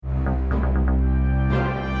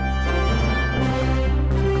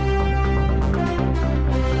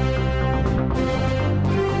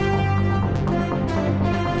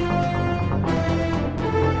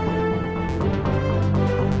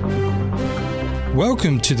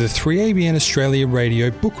Welcome to the 3ABN Australia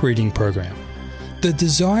radio book reading program. The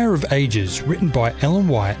Desire of Ages, written by Ellen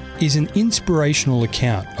White, is an inspirational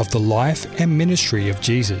account of the life and ministry of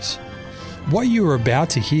Jesus. What you are about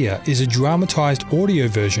to hear is a dramatised audio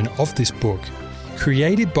version of this book,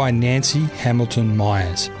 created by Nancy Hamilton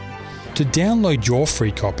Myers. To download your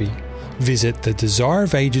free copy, visit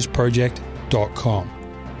thedesireofagesproject.com.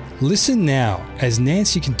 Listen now as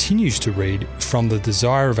Nancy continues to read from The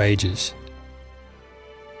Desire of Ages.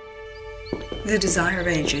 The Desire of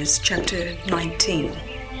Ages, Chapter 19,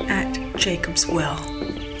 at Jacob's Well.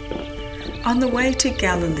 On the way to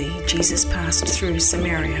Galilee, Jesus passed through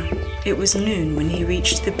Samaria. It was noon when he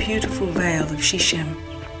reached the beautiful vale of Shechem.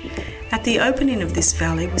 At the opening of this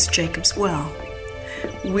valley was Jacob's Well.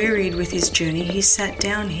 Wearied with his journey, he sat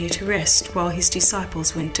down here to rest while his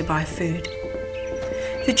disciples went to buy food.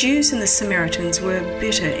 The Jews and the Samaritans were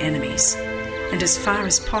bitter enemies, and as far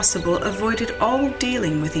as possible avoided all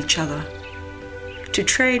dealing with each other. To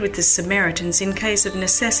trade with the Samaritans in case of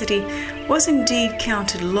necessity was indeed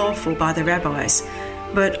counted lawful by the rabbis,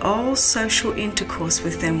 but all social intercourse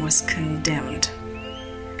with them was condemned.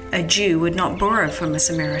 A Jew would not borrow from a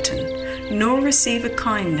Samaritan, nor receive a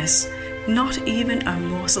kindness, not even a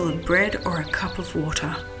morsel of bread or a cup of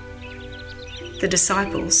water. The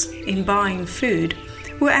disciples, in buying food,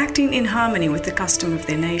 were acting in harmony with the custom of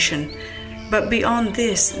their nation, but beyond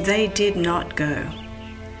this they did not go.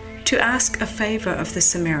 To ask a favor of the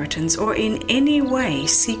Samaritans or in any way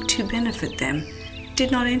seek to benefit them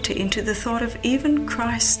did not enter into the thought of even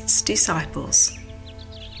Christ's disciples.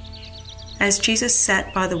 As Jesus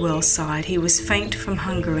sat by the well side, he was faint from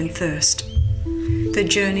hunger and thirst. The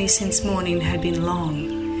journey since morning had been long,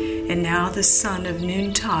 and now the sun of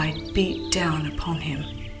noontide beat down upon him.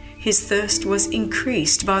 His thirst was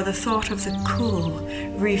increased by the thought of the cool,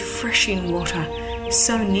 refreshing water,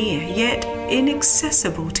 so near, yet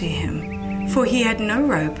inaccessible to him, for he had no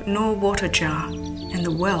rope nor water jar, and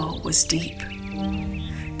the well was deep.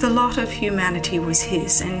 The lot of humanity was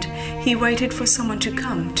his, and he waited for someone to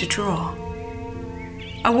come to draw.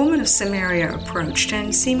 A woman of Samaria approached,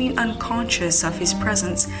 and seeming unconscious of his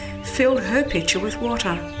presence, filled her pitcher with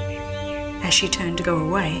water. As she turned to go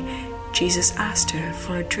away, Jesus asked her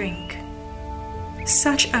for a drink.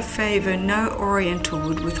 Such a favor no Oriental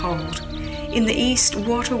would withhold. In the East,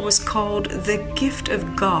 water was called the gift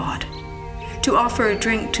of God. To offer a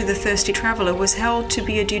drink to the thirsty traveler was held to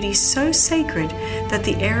be a duty so sacred that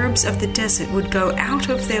the Arabs of the desert would go out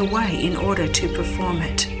of their way in order to perform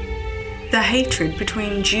it. The hatred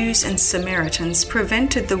between Jews and Samaritans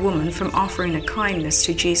prevented the woman from offering a kindness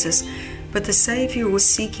to Jesus, but the Savior was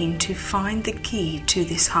seeking to find the key to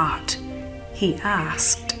this heart. He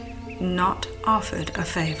asked, not offered a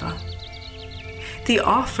favor. The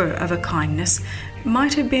offer of a kindness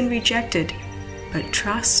might have been rejected, but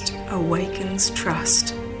trust awakens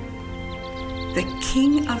trust. The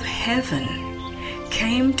King of Heaven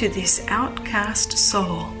came to this outcast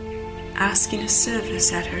soul, asking a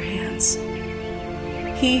service at her hands.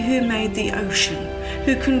 He who made the ocean,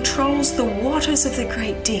 who controls the waters of the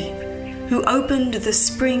great deep, who opened the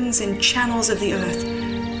springs and channels of the earth,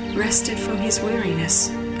 rested from his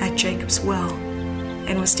weariness at Jacob's well,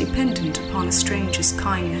 and was dependent upon a stranger's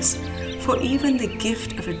kindness for even the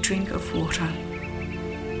gift of a drink of water.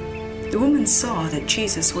 The woman saw that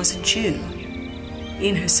Jesus was a Jew.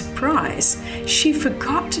 In her surprise, she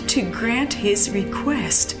forgot to grant his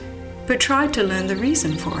request, but tried to learn the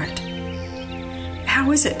reason for it. "How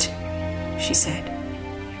is it," she said,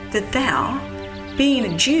 "that thou, being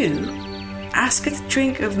a Jew, asketh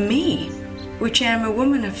drink of me, which am a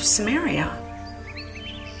woman of Samaria?"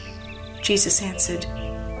 Jesus answered,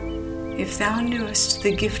 "If thou knewest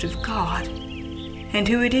the gift of God, and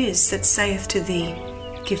who it is that saith to thee,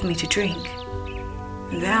 'Give me to drink,'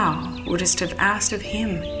 thou wouldest have asked of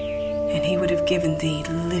him, and he would have given thee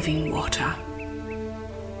living water.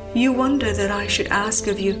 You wonder that I should ask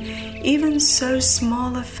of you even so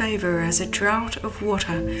small a favor as a draught of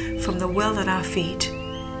water from the well at our feet.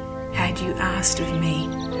 Had you asked of me,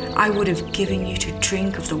 I would have given you to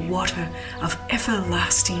drink of the water of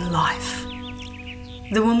everlasting life."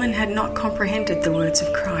 The woman had not comprehended the words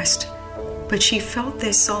of Christ, but she felt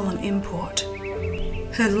their solemn import.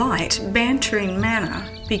 Her light, bantering manner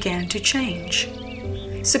began to change.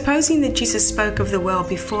 Supposing that Jesus spoke of the well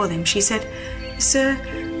before them, she said, "Sir,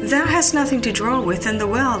 thou hast nothing to draw with, and the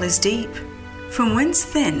well is deep. From whence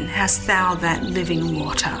then hast thou that living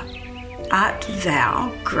water? Art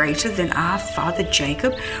thou greater than our father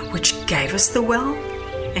Jacob, which gave us the well,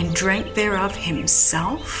 and drank thereof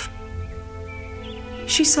himself?"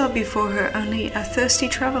 She saw before her only a thirsty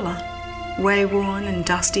traveler, wayworn and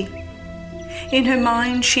dusty. In her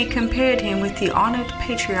mind, she compared him with the honored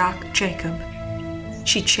patriarch Jacob.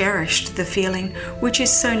 She cherished the feeling, which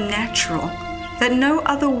is so natural, that no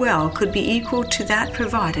other well could be equal to that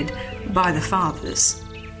provided by the fathers.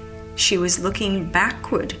 She was looking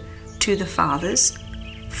backward to the fathers,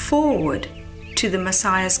 forward to the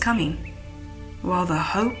Messiah's coming, while the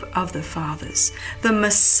hope of the fathers, the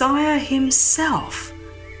Messiah himself,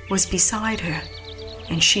 was beside her,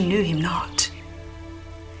 and she knew him not.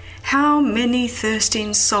 How many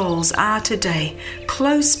thirsting souls are today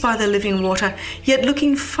close by the living water, yet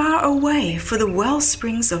looking far away for the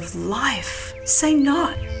wellsprings of life. Say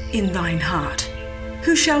not in thine heart,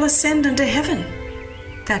 who shall ascend unto heaven?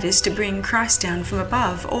 That is to bring Christ down from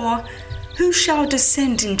above. Or, who shall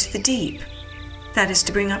descend into the deep? That is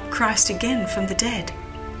to bring up Christ again from the dead.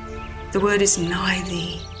 The word is nigh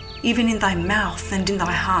thee, even in thy mouth and in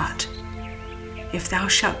thy heart. If thou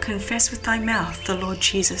shalt confess with thy mouth the Lord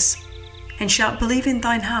Jesus, and shalt believe in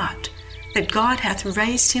thine heart that God hath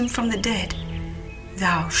raised him from the dead,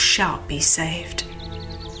 thou shalt be saved.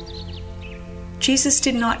 Jesus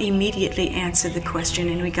did not immediately answer the question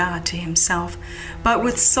in regard to himself, but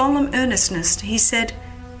with solemn earnestness he said,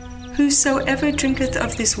 Whosoever drinketh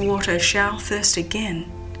of this water shall thirst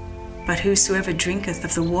again, but whosoever drinketh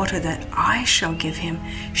of the water that I shall give him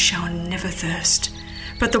shall never thirst.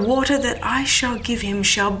 But the water that I shall give him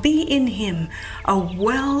shall be in him a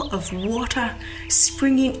well of water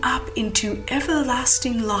springing up into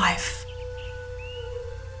everlasting life.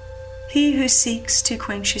 He who seeks to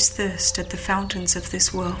quench his thirst at the fountains of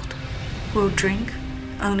this world will drink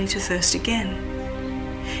only to thirst again.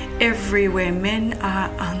 Everywhere men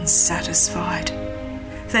are unsatisfied.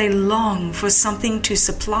 They long for something to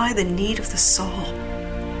supply the need of the soul.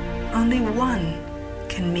 Only one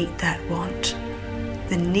can meet that want.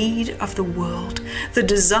 The need of the world, the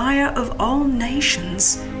desire of all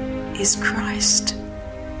nations, is Christ.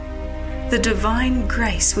 The divine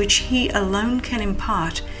grace which he alone can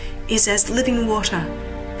impart is as living water,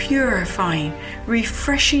 purifying,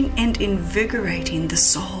 refreshing, and invigorating the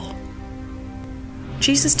soul.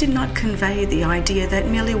 Jesus did not convey the idea that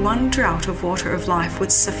merely one draught of water of life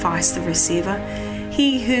would suffice the receiver.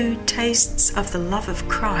 He who tastes of the love of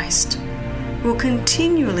Christ will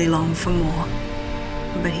continually long for more,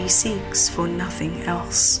 but he seeks for nothing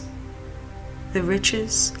else. The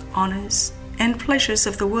riches, honors, and pleasures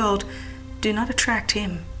of the world do not attract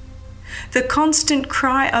him. The constant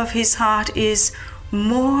cry of his heart is,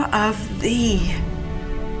 More of thee.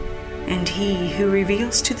 And he who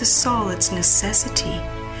reveals to the soul its necessity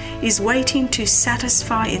is waiting to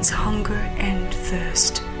satisfy its hunger and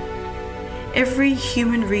thirst. Every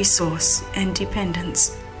human resource and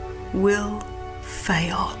dependence will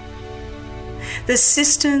fail. The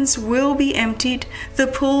cisterns will be emptied, the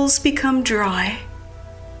pools become dry,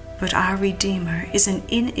 but our Redeemer is an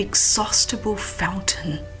inexhaustible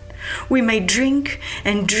fountain. We may drink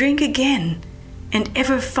and drink again, and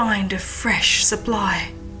ever find a fresh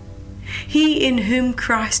supply. He in whom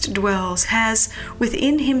Christ dwells has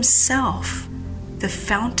within himself the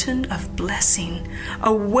fountain of blessing,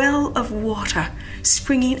 a well of water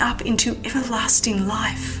springing up into everlasting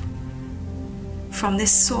life. From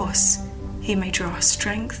this source he may draw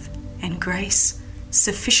strength and grace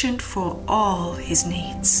sufficient for all his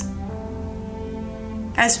needs.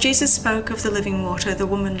 As Jesus spoke of the living water, the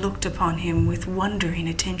woman looked upon him with wondering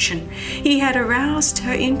attention. He had aroused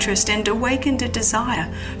her interest and awakened a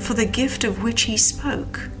desire for the gift of which he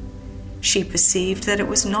spoke. She perceived that it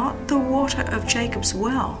was not the water of Jacob's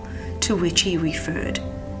well to which he referred,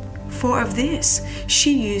 for of this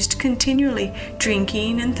she used continually,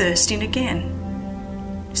 drinking and thirsting again.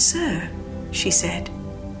 Sir, she said,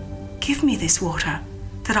 give me this water,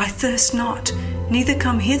 that I thirst not, neither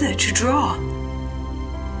come hither to draw.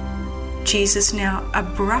 Jesus now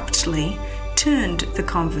abruptly turned the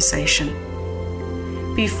conversation.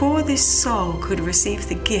 Before this soul could receive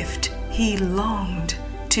the gift he longed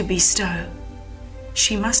to bestow,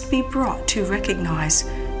 she must be brought to recognize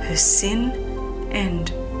her sin and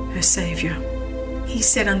her Savior. He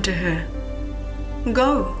said unto her,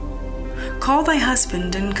 Go, call thy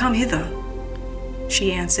husband and come hither.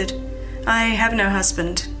 She answered, I have no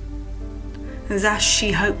husband. Thus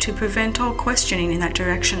she hoped to prevent all questioning in that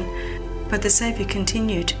direction. But the Savior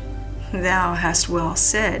continued, Thou hast well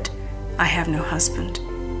said, I have no husband.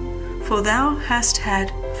 For thou hast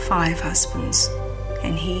had 5 husbands,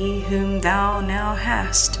 and he whom thou now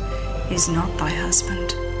hast is not thy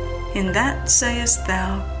husband. In that sayest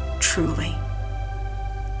thou truly.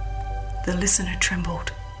 The listener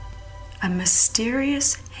trembled. A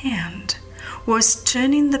mysterious hand was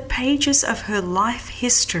turning the pages of her life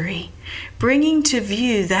history, bringing to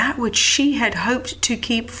view that which she had hoped to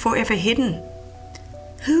keep forever hidden.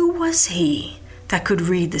 Who was he that could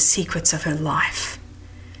read the secrets of her life?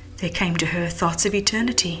 There came to her thoughts of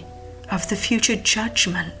eternity, of the future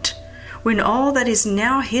judgment, when all that is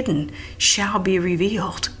now hidden shall be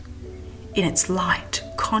revealed. In its light,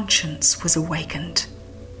 conscience was awakened.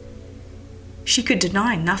 She could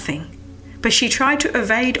deny nothing, but she tried to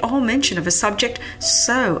evade all mention of a subject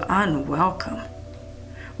so unwelcome.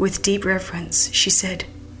 With deep reverence, she said,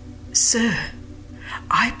 "Sir,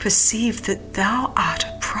 I perceive that thou art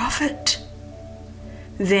a prophet."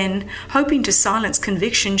 Then, hoping to silence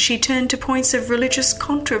conviction, she turned to points of religious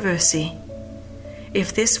controversy.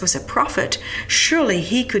 If this was a prophet, surely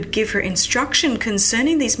he could give her instruction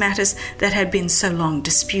concerning these matters that had been so long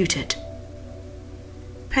disputed.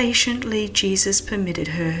 Patiently, Jesus permitted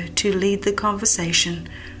her to lead the conversation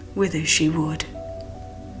whither she would.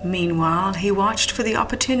 Meanwhile, he watched for the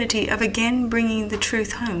opportunity of again bringing the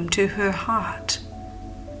truth home to her heart.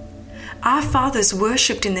 "Our fathers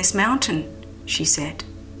worshipped in this mountain," she said,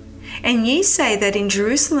 "and ye say that in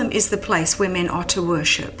Jerusalem is the place where men ought to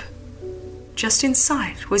worship." Just in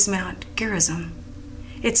sight was Mount Gerizim.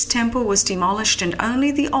 Its temple was demolished and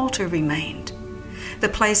only the altar remained. The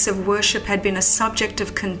place of worship had been a subject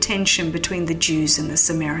of contention between the Jews and the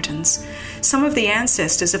Samaritans. Some of the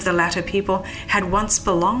ancestors of the latter people had once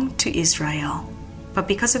belonged to Israel, but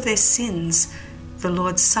because of their sins, the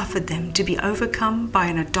Lord suffered them to be overcome by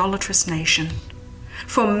an idolatrous nation.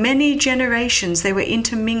 For many generations they were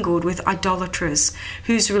intermingled with idolaters,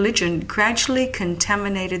 whose religion gradually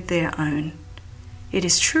contaminated their own. It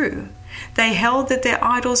is true, they held that their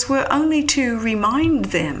idols were only to remind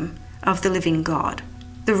them of the living God,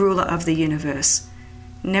 the ruler of the universe.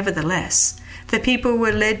 Nevertheless, the people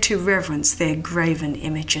were led to reverence their graven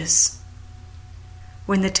images.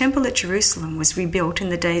 When the temple at Jerusalem was rebuilt in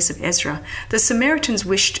the days of Ezra, the Samaritans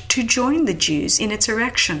wished to join the Jews in its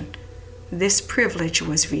erection. This privilege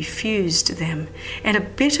was refused them, and a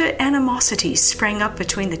bitter animosity sprang up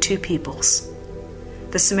between the two peoples.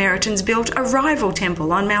 The Samaritans built a rival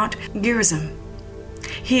temple on Mount Gerizim.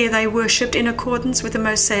 Here they worshipped in accordance with the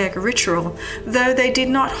Mosaic ritual, though they did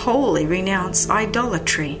not wholly renounce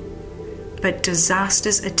idolatry. But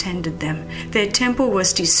disasters attended them. Their temple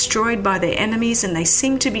was destroyed by their enemies, and they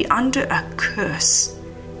seemed to be under a curse.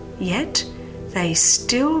 Yet they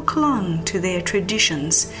still clung to their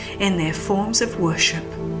traditions and their forms of worship.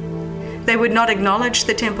 They would not acknowledge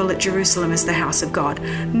the temple at Jerusalem as the house of God,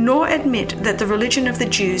 nor admit that the religion of the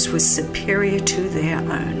Jews was superior to their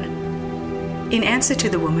own. In answer to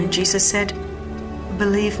the woman, Jesus said,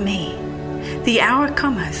 "Believe me, the hour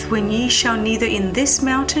cometh when ye shall neither in this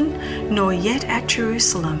mountain nor yet at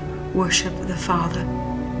Jerusalem worship the Father.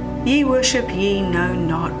 Ye worship ye know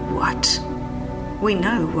not what. We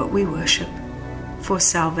know what we worship, for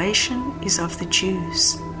salvation is of the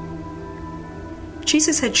Jews."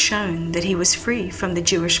 Jesus had shown that he was free from the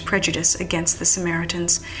Jewish prejudice against the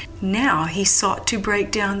Samaritans. Now he sought to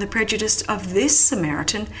break down the prejudice of this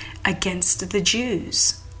Samaritan against the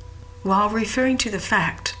Jews. While referring to the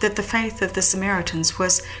fact that the faith of the Samaritans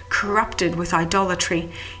was corrupted with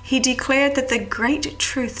idolatry, he declared that the great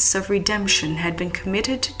truths of redemption had been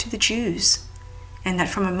committed to the Jews, and that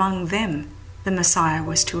from among them the Messiah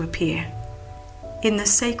was to appear. In the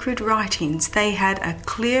sacred writings, they had a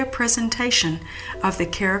clear presentation of the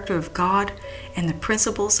character of God and the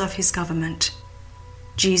principles of his government.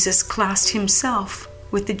 Jesus classed himself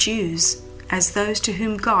with the Jews as those to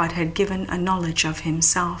whom God had given a knowledge of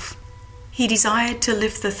himself. He desired to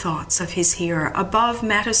lift the thoughts of his hearer above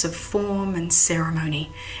matters of form and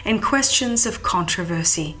ceremony and questions of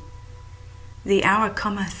controversy. "The hour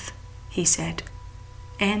cometh," he said,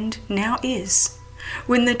 "and now is,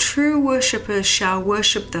 when the true worshippers shall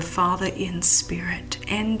worship the Father in spirit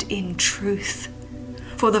and in truth.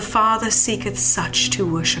 For the Father seeketh such to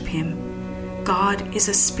worship him. God is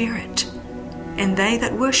a spirit, and they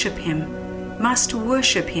that worship him must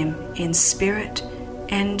worship him in spirit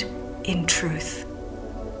and in truth."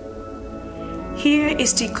 Here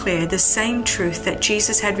is declared the same truth that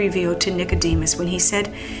Jesus had revealed to Nicodemus when he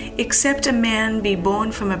said, "Except a man be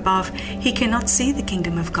born from above, he cannot see the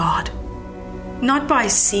kingdom of God." Not by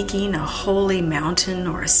seeking a holy mountain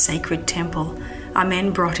or a sacred temple are men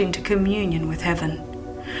brought into communion with heaven.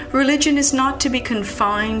 Religion is not to be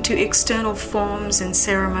confined to external forms and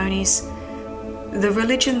ceremonies. The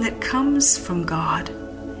religion that comes from God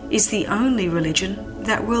is the only religion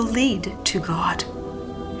that will lead to God.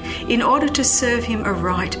 In order to serve him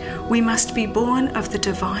aright, we must be born of the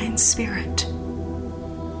divine Spirit.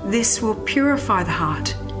 This will purify the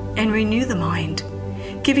heart and renew the mind,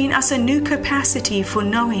 giving us a new capacity for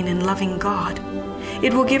knowing and loving God.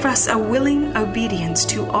 It will give us a willing obedience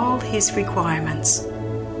to all His requirements.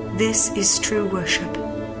 This is true worship.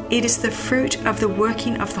 It is the fruit of the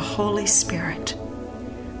working of the Holy Spirit.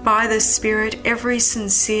 By the Spirit, every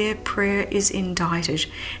sincere prayer is indited,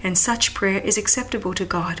 and such prayer is acceptable to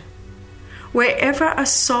God. Wherever a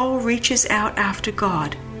soul reaches out after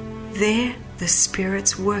God, there the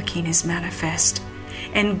Spirit's working is manifest,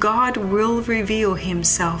 and God will reveal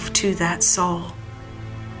Himself to that soul.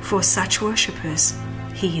 For such worshippers,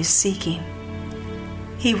 He is seeking.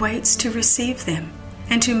 He waits to receive them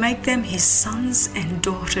and to make them His sons and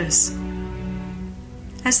daughters.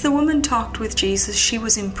 As the woman talked with Jesus, she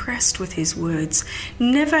was impressed with His words.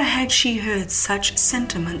 Never had she heard such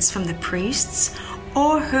sentiments from the priests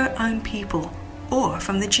or her own people or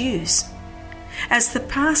from the Jews. As the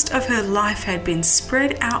past of her life had been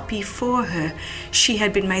spread out before her, she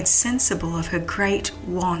had been made sensible of her great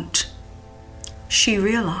want. She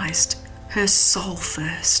realized her soul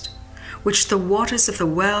thirst, which the waters of the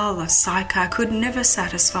well of Sychar could never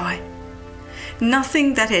satisfy.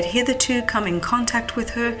 Nothing that had hitherto come in contact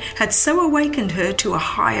with her had so awakened her to a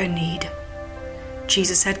higher need.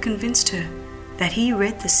 Jesus had convinced her that He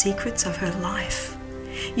read the secrets of her life,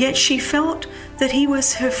 yet she felt that He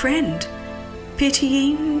was her friend,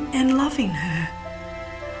 pitying and loving her,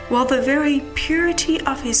 while the very purity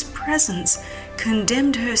of His presence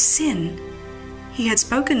condemned her sin. He had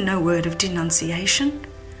spoken no word of denunciation,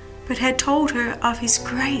 but had told her of His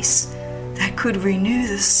grace that could renew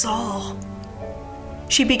the soul.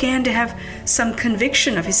 She began to have some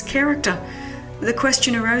conviction of His character. The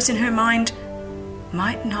question arose in her mind,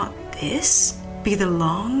 might not this be the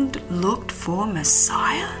long-looked-for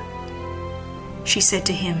Messiah? She said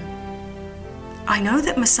to Him, I know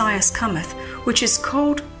that Messiah cometh, which is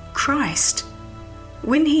called Christ.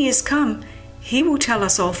 When He is come, He will tell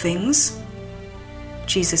us all things.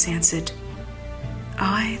 Jesus answered,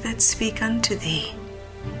 I that speak unto thee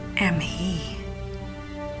am He.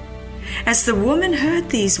 As the woman heard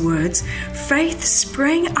these words, faith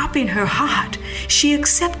sprang up in her heart. She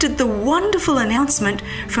accepted the wonderful announcement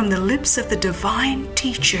from the lips of the divine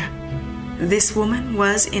teacher. This woman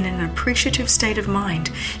was in an appreciative state of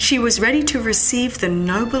mind. She was ready to receive the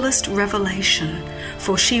noblest revelation,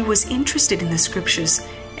 for she was interested in the Scriptures,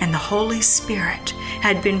 and the Holy Spirit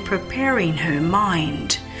had been preparing her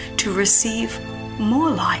mind to receive more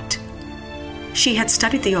light. She had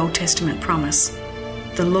studied the Old Testament promise,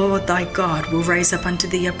 the Lord thy God will raise up unto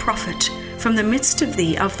thee a prophet from the midst of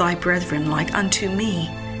thee of thy brethren like unto me.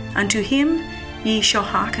 Unto him ye shall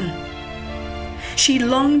hearken. She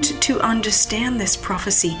longed to understand this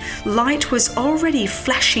prophecy. Light was already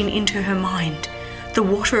flashing into her mind. The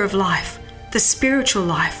water of life, the spiritual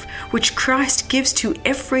life, which Christ gives to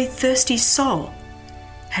every thirsty soul,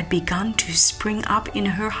 had begun to spring up in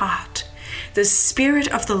her heart. The Spirit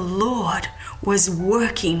of the Lord was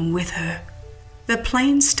working with her. The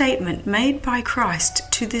plain statement made by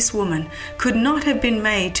Christ to this woman could not have been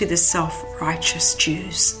made to the self-righteous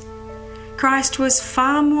Jews. Christ was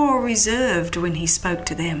far more reserved when He spoke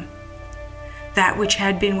to them. That which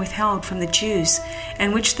had been withheld from the Jews,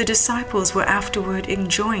 and which the disciples were afterward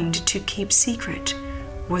enjoined to keep secret,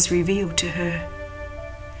 was revealed to her.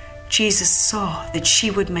 Jesus saw that she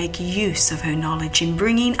would make use of her knowledge in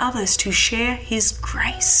bringing others to share His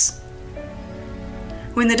grace.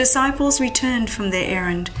 When the disciples returned from their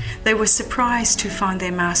errand, they were surprised to find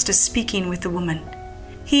their master speaking with the woman.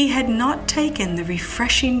 He had not taken the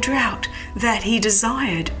refreshing draught that he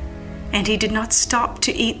desired, and he did not stop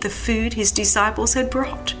to eat the food his disciples had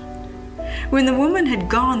brought. When the woman had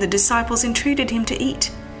gone, the disciples entreated him to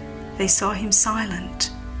eat. They saw him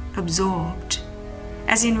silent, absorbed.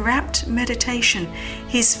 As in rapt meditation,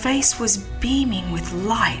 his face was beaming with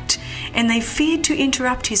light, and they feared to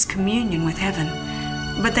interrupt his communion with heaven.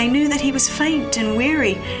 But they knew that he was faint and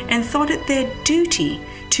weary, and thought it their duty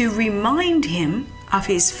to remind him of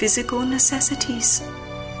his physical necessities.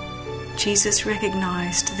 Jesus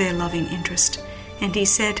recognized their loving interest, and he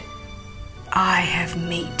said, I have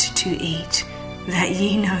meat to eat that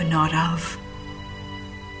ye know not of.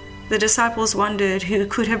 The disciples wondered who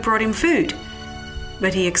could have brought him food,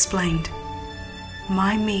 but he explained,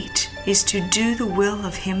 My meat is to do the will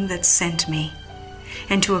of him that sent me,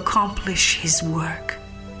 and to accomplish his work.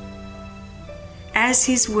 As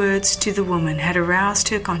his words to the woman had aroused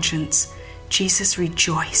her conscience, Jesus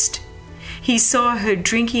rejoiced. He saw her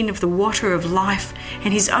drinking of the water of life,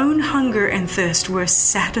 and his own hunger and thirst were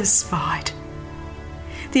satisfied.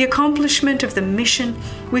 The accomplishment of the mission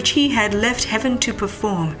which he had left heaven to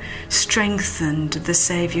perform strengthened the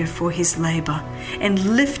Saviour for his labour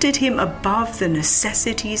and lifted him above the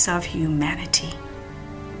necessities of humanity.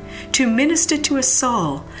 To minister to a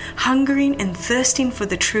soul hungering and thirsting for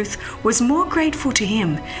the truth was more grateful to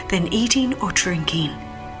him than eating or drinking.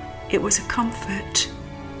 It was a comfort,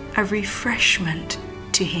 a refreshment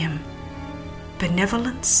to him.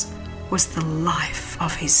 Benevolence was the life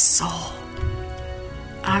of his soul.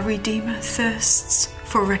 Our Redeemer thirsts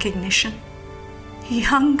for recognition. He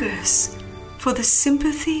hungers for the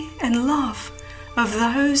sympathy and love of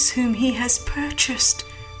those whom he has purchased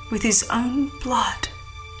with his own blood.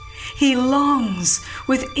 He longs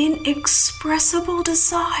with inexpressible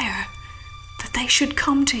desire that they should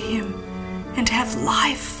come to him and have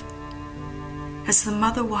life. As the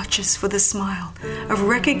mother watches for the smile of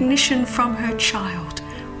recognition from her child,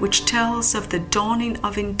 which tells of the dawning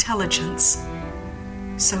of intelligence,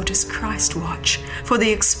 so does Christ watch for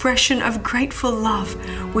the expression of grateful love,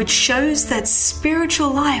 which shows that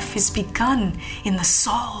spiritual life is begun in the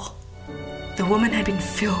soul. The woman had been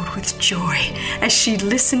filled with joy as she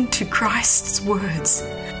listened to Christ's words.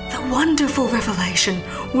 The wonderful revelation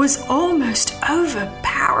was almost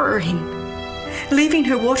overpowering. Leaving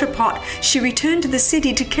her water pot, she returned to the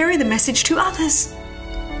city to carry the message to others.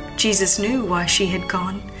 Jesus knew why she had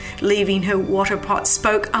gone. Leaving her water pot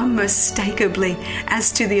spoke unmistakably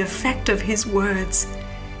as to the effect of his words.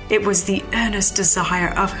 It was the earnest desire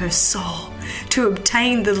of her soul to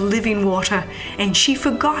obtain the living water, and she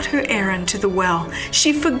forgot her errand to the well.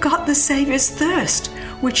 She forgot the Saviour's thirst,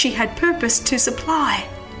 which she had purposed to supply.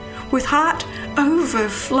 With heart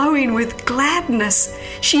overflowing with gladness,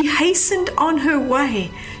 she hastened on her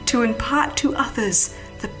way to impart to others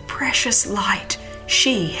the precious light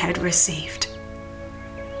she had received.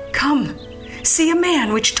 "Come, see a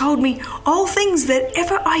man which told me all things that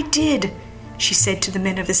ever I did," she said to the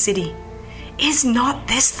men of the city. "Is not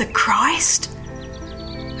this the Christ?"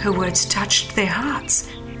 Her words touched their hearts.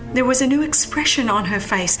 There was a new expression on her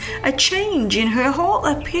face, a change in her whole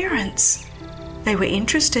appearance. They were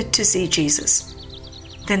interested to see Jesus.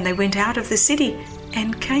 Then they went out of the city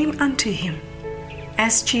and came unto him.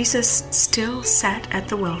 As Jesus still sat at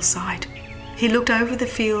the well side, he looked over the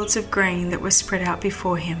fields of grain that were spread out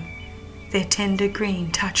before him, their tender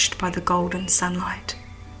green touched by the golden sunlight.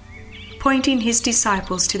 Pointing his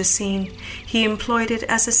disciples to the scene, he employed it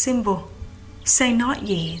as a symbol. "Say not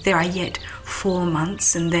ye, there are yet 4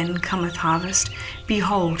 months, and then cometh harvest?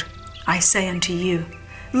 Behold, I say unto you,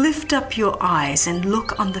 lift up your eyes and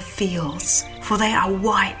look on the fields, for they are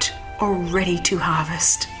white already to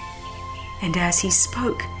harvest." And as he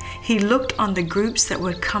spoke, he looked on the groups that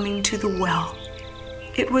were coming to the well.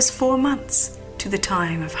 It was 4 months to the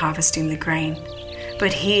time of harvesting the grain,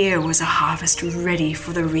 but here was a harvest ready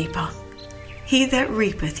for the reaper. "He that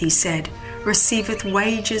reapeth," he said, "receiveth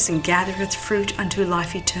wages and gathereth fruit unto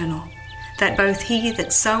life eternal, that both he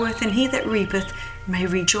that soweth and he that reapeth may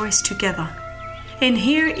rejoice together. And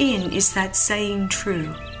herein is that saying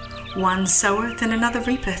true, one soweth and another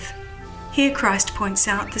reapeth." Here Christ points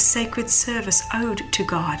out the sacred service owed to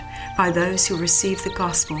God by those who receive the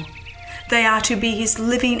gospel. They are to be his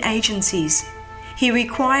living agencies. He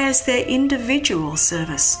requires their individual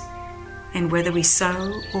service. And whether we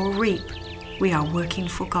sow or reap, we are working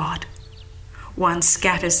for God. One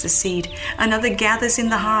scatters the seed, another gathers in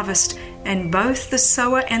the harvest, and both the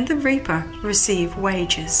sower and the reaper receive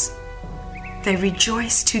wages. They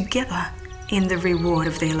rejoice together in the reward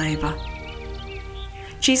of their labor.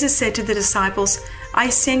 Jesus said to the disciples, "I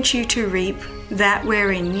sent you to reap that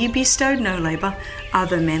wherein ye bestowed no labor,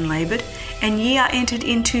 other men labored, and ye are entered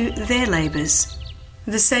into their labors."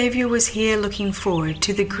 The Savior was here looking forward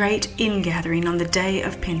to the great ingathering on the day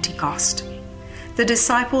of Pentecost. The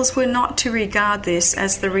disciples were not to regard this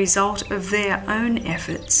as the result of their own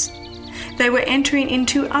efforts. They were entering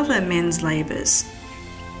into other men's labors.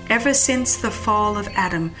 Ever since the fall of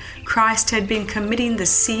Adam, Christ had been committing the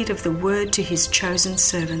seed of the word to his chosen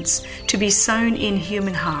servants to be sown in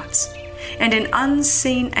human hearts, and an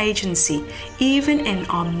unseen agency, even an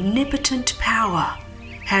omnipotent power,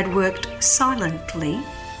 had worked silently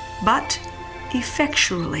but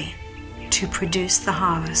effectually to produce the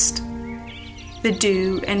harvest. The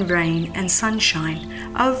dew and rain and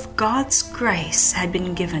sunshine of God's grace had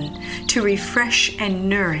been given to refresh and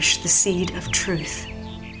nourish the seed of truth.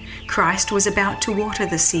 Christ was about to water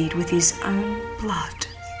the seed with his own blood.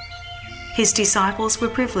 His disciples were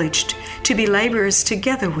privileged to be laborers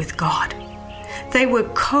together with God. They were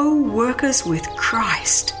co-workers with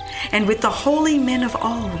Christ and with the holy men of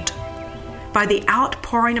old. By the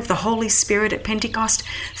outpouring of the Holy Spirit at Pentecost,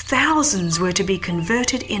 thousands were to be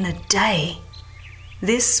converted in a day.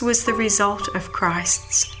 This was the result of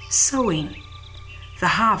Christ's sowing, the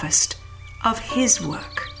harvest of his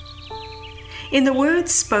work. In the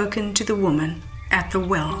words spoken to the woman at the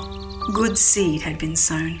well, good seed had been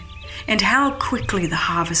sown, and how quickly the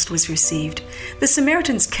harvest was received. The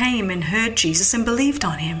Samaritans came and heard Jesus and believed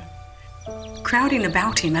on him. Crowding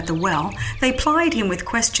about him at the well, they plied him with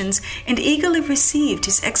questions and eagerly received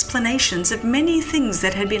his explanations of many things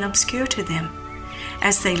that had been obscure to them.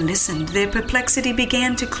 As they listened, their perplexity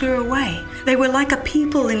began to clear away. They were like a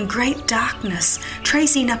people in great darkness,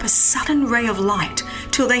 tracing up a sudden ray of light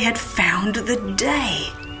till they had found the day.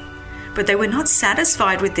 But they were not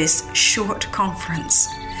satisfied with this short conference.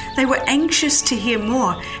 They were anxious to hear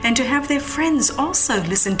more and to have their friends also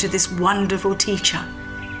listen to this wonderful teacher.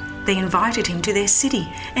 They invited him to their city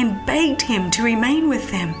and begged him to remain with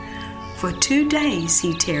them. For 2 days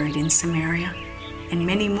he tarried in Samaria, and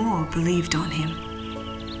many more believed on him.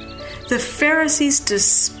 The Pharisees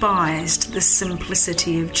despised the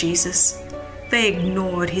simplicity of Jesus. They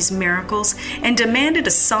ignored his miracles and demanded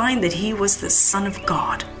a sign that he was the Son of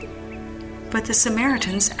God. But the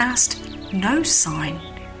Samaritans asked no sign,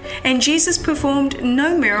 and Jesus performed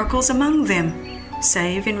no miracles among them,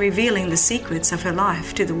 save in revealing the secrets of her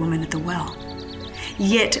life to the woman at the well.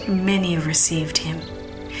 Yet many received him.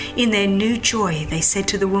 In their new joy, they said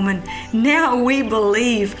to the woman, "Now we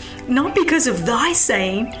believe, not because of thy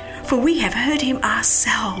saying, for we have heard him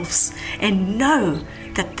ourselves, and know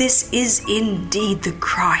that this is indeed the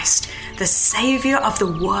Christ, the Savior of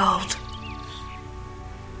the world."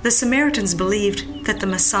 The Samaritans believed that the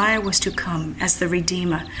Messiah was to come as the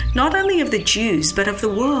Redeemer, not only of the Jews, but of the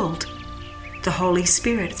world. The Holy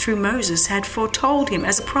Spirit, through Moses, had foretold him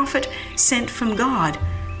as a prophet sent from God.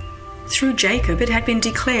 Through Jacob it had been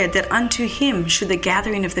declared that unto him should the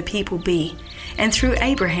gathering of the people be, and through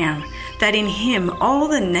Abraham, that in him all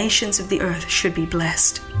the nations of the earth should be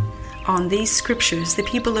blessed. On these scriptures the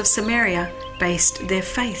people of Samaria based their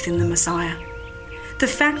faith in the Messiah. The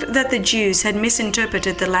fact that the Jews had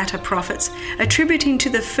misinterpreted the latter prophets, attributing to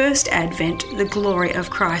the first advent the glory of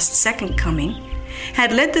Christ's second coming,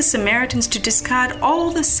 had led the Samaritans to discard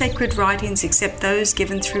all the sacred writings except those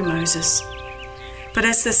given through Moses. But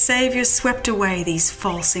as the Savior swept away these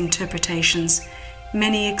false interpretations,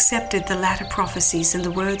 many accepted the latter prophecies and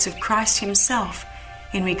the words of Christ himself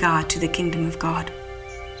in regard to the kingdom of God.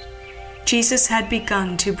 Jesus had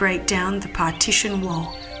begun to break down the partition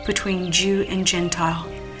wall between Jew and Gentile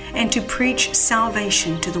and to preach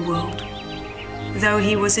salvation to the world. Though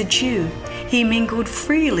he was a Jew, he mingled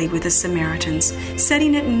freely with the Samaritans,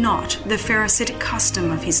 setting at naught the Pharisaic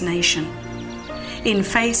custom of his nation. In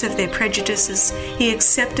face of their prejudices, he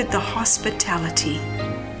accepted the hospitality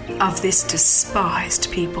of this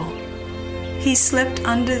despised people. He slept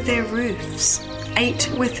under their roofs, ate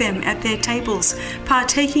with them at their tables,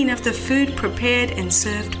 partaking of the food prepared and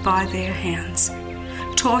served by their hands,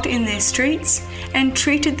 taught in their streets, and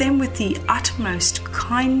treated them with the utmost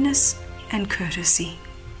kindness and courtesy.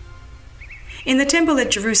 In the temple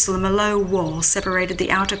at Jerusalem, a low wall separated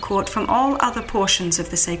the outer court from all other portions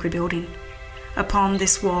of the sacred building. Upon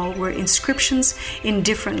this wall were inscriptions in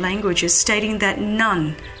different languages stating that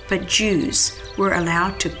none but Jews were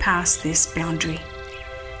allowed to pass this boundary.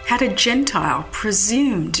 Had a Gentile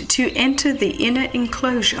presumed to enter the inner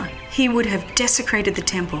enclosure, he would have desecrated the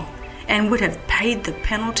temple and would have paid the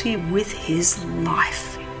penalty with his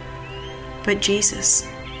life. But Jesus,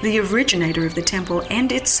 the originator of the temple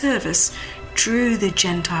and its service, drew the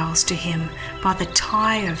Gentiles to him by the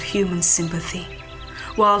tie of human sympathy,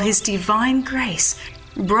 while his divine grace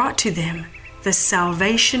brought to them the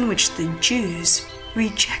salvation which the Jews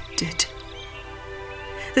rejected.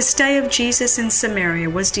 The stay of Jesus in Samaria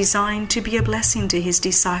was designed to be a blessing to his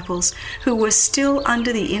disciples who were still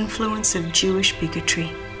under the influence of Jewish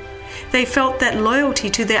bigotry. They felt that loyalty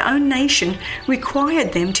to their own nation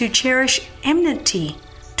required them to cherish enmity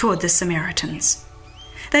toward the Samaritans.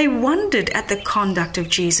 They wondered at the conduct of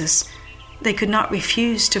Jesus. They could not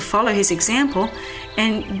refuse to follow his example,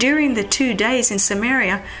 and during the 2 days in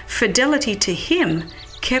Samaria, fidelity to him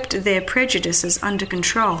kept their prejudices under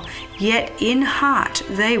control, yet in heart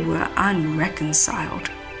they were unreconciled.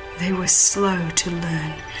 They were slow to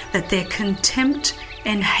learn that their contempt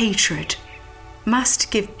and hatred must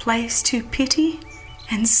give place to pity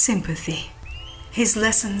and sympathy. His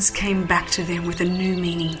lessons came back to them with a new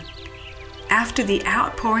meaning. After the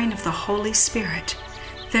outpouring of the Holy Spirit,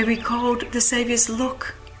 they recalled the Savior's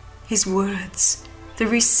look, his words, the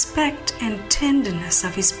respect and tenderness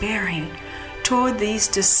of his bearing toward these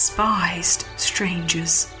despised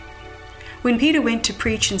strangers. When Peter went to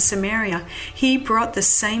preach in Samaria, he brought the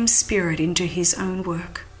same spirit into his own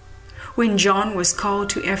work. When John was called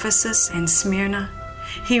to Ephesus and Smyrna,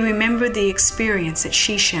 he remembered the experience at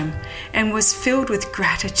Shechem and was filled with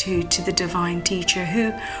gratitude to the divine teacher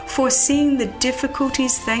who, foreseeing the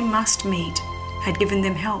difficulties they must meet, had given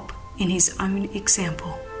them help in his own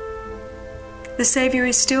example. The Savior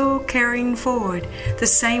is still carrying forward the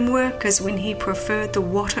same work as when he preferred the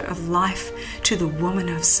water of life to the woman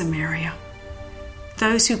of Samaria.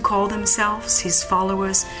 Those who call themselves his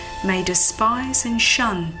followers may despise and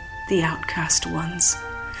shun the outcast ones.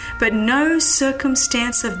 But no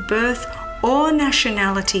circumstance of birth or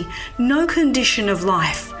nationality, no condition of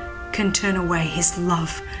life can turn away his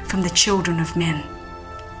love from the children of men.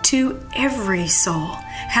 To every soul,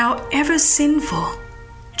 however sinful,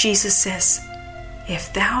 Jesus says,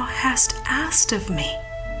 "If thou hast asked of me,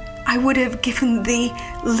 I would have given thee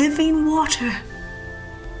living water."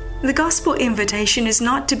 The gospel invitation is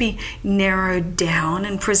not to be narrowed down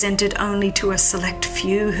and presented only to a select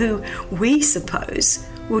few who, we suppose,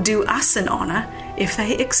 will do us an honor if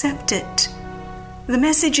they accept it. The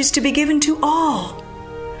message is to be given to all.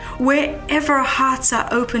 Wherever hearts are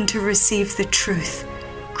open to receive the truth,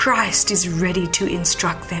 Christ is ready to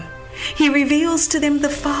instruct them. He reveals to them the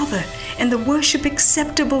Father and the worship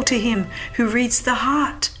acceptable to him who reads the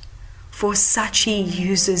heart. For such he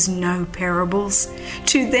uses no parables.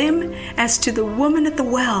 To them, as to the woman at the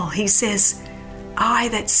well, he says, "I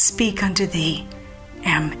that speak unto thee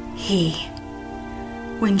am he."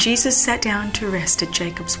 When Jesus sat down to rest at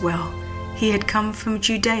Jacob's well, he had come from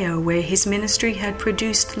Judea, where his ministry had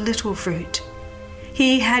produced little fruit.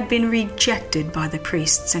 He had been rejected by the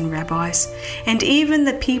priests and rabbis, and even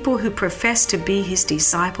the people who professed to be his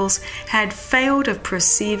disciples had failed of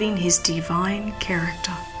perceiving his divine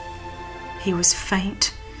character. He was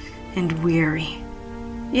faint and weary.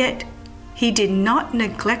 Yet he did not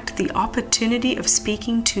neglect the opportunity of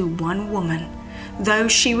speaking to one woman, though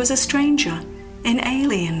she was a stranger, an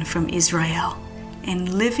alien from Israel, and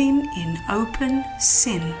living in open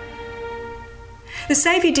sin. The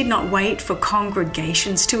Savior did not wait for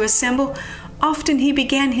congregations to assemble. Often he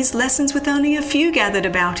began his lessons with only a few gathered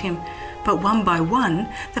about him, but one by one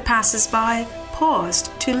the passers-by paused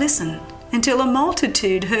to listen, until a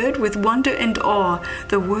multitude heard with wonder and awe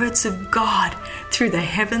the words of God through the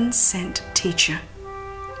heaven-sent teacher.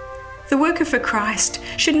 The worker for Christ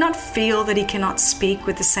should not feel that he cannot speak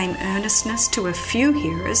with the same earnestness to a few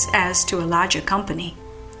hearers as to a larger company.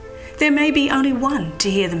 There may be only one to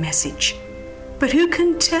hear the message, but who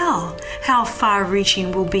can tell how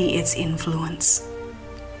far-reaching will be its influence?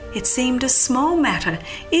 It seemed a small matter,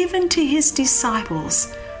 even to his disciples,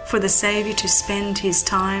 for the Savior to spend his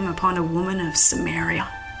time upon a woman of Samaria.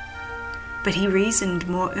 But he reasoned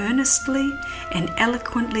more earnestly and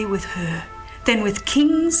eloquently with her than with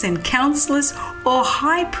kings and counselors or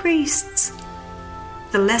high priests.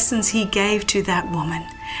 The lessons he gave to that woman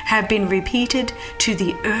have been repeated to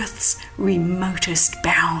the earth's remotest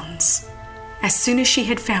bounds. As soon as she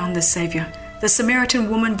had found the Savior, the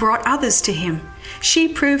Samaritan woman brought others to him. She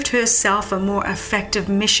proved herself a more effective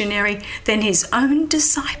missionary than his own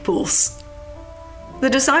disciples.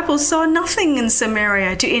 The disciples saw nothing in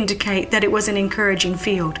Samaria to indicate that it was an encouraging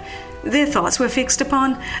field. Their thoughts were fixed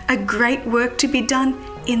upon a great work to be done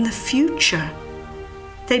in the future.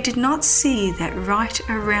 They did not see that right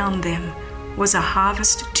around them was a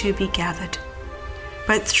harvest to be gathered.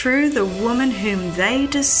 But through the woman whom they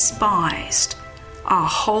despised, a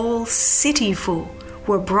whole cityful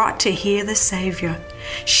were brought to hear the Savior.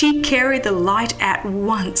 She carried the light at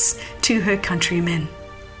once to her countrymen.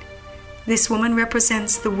 This woman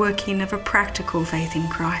represents the working of a practical faith in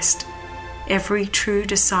Christ. Every true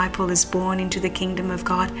disciple is born into the kingdom of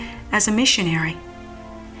God as a missionary.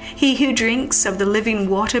 He who drinks of the living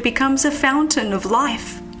water becomes a fountain of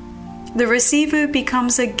life. The receiver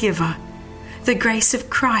becomes a giver. The grace of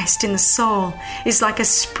Christ in the soul is like a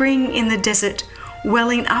spring in the desert,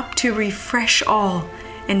 welling up to refresh all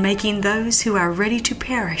and making those who are ready to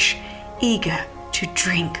perish eager to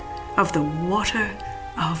drink of the water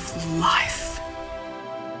of life.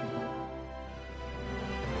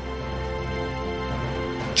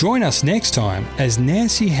 Join us next time as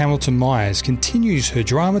Nancy Hamilton Myers continues her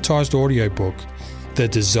dramatised audiobook, The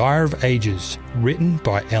Desire of Ages, written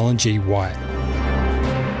by Ellen G. White.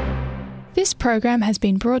 This program has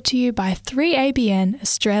been brought to you by 3ABN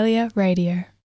Australia Radio.